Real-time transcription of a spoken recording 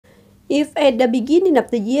If at the beginning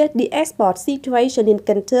of the year the export situation in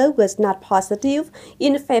Cần Thơ was not positive,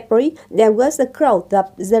 in February there was a growth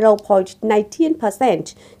of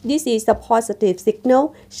 0.19%. This is a positive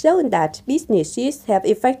signal showing that businesses have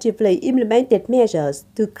effectively implemented measures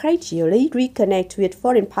to gradually reconnect with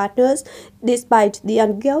foreign partners despite the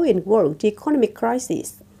ongoing world economic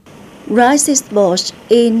crisis. Rice exports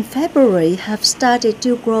in February have started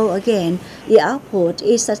to grow again. The output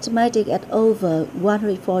is estimated at over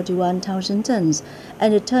 141,000 tons,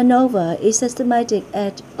 and the turnover is estimated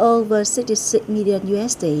at over 66 million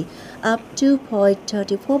USD, up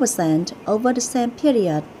 2.34% over the same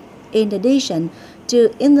period. In addition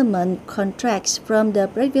to implement contracts from the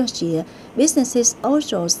previous year, businesses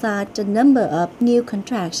also signed a number of new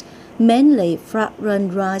contracts, mainly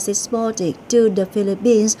fragrant rice exported to the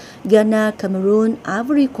Philippines, Ghana, Cameroon,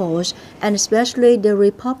 Ivory Coast, and especially the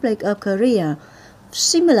Republic of Korea.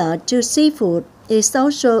 Similar to seafood, is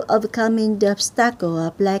also overcoming the obstacle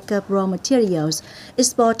of lack of raw materials.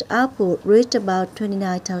 Export output reached about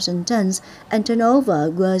 29,000 tons, and turnover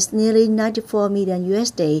was nearly 94 million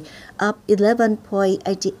USD, up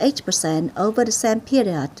 11.88% over the same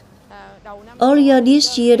period. Earlier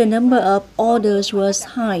this year, the number of orders was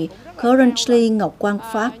high. Currently, Ngọc Quang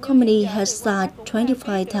Phát Company has signed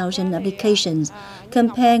 25,000 applications.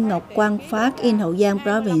 Compare Ngọc Quang Phát in Hậu Giang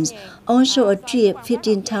province also achieved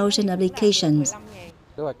 15,000 applications.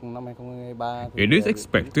 It is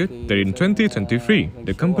expected that in 2023,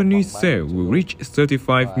 the company's sale will reach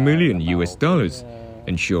 $35 million,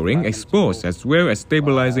 ensuring exports as well as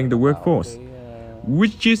stabilizing the workforce,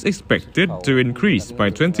 which is expected to increase by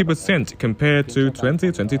 20% compared to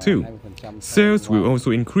 2022. Sales will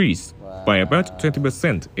also increase by about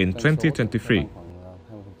 20% in 2023.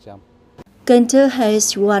 Cần Thơ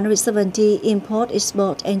has 170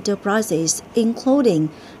 import-export enterprises, including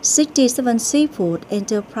 67 seafood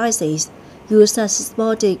enterprises. Goods are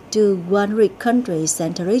exported to 100 countries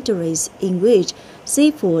and territories, in which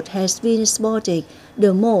seafood has been exported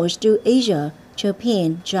the most to Asia,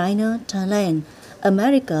 Japan, China, Thailand,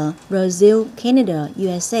 America, Brazil, Canada,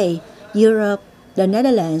 USA, Europe, the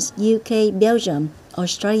Netherlands, UK, Belgium,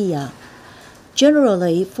 Australia.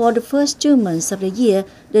 Generally, for the first 2 months of the year,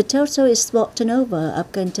 the total export turnover of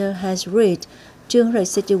Cần Thơ has reached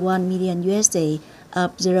 261 million USD,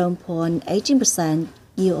 up 0.18%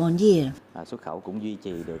 year-on-year.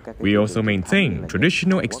 We also maintain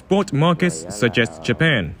traditional export markets such as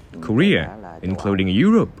Japan, Korea, including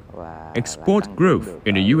Europe. Export growth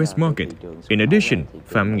in the U.S. market. In addition,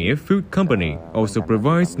 Phạm Nghĩa Food Company also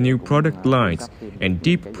provides new product lines and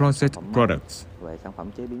deep processed products.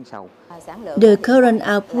 The current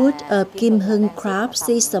output of Kim Hưng crabs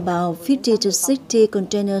is about 50 to 60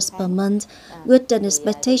 containers per month, with an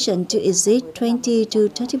expectation to exceed 20 to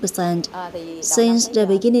 30%. Since the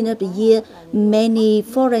beginning of the year, many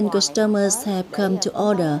foreign customers have come to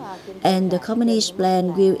order, and the company's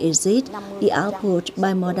plan will exceed the output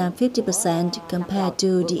by more than 50% compared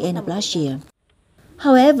to the end of last year.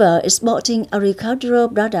 However, exporting agricultural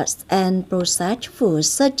products and processed foods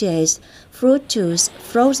such as fruit juice,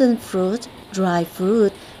 frozen fruit, dried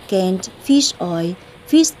fruit, canned fish oil,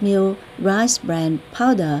 fish meal, rice bran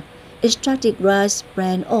powder, extracted rice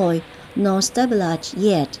bran oil, not stabilized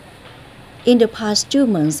yet. In the past 2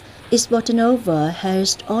 months, export turnover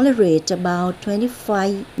has only reached about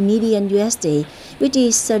 25 million USD, which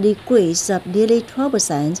is a decrease of nearly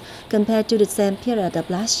 12% compared to the same period of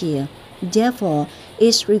last year. Therefore,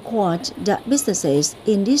 it's required that businesses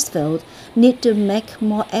in this field need to make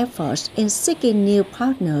more efforts in seeking new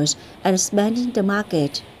partners and expanding the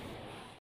market.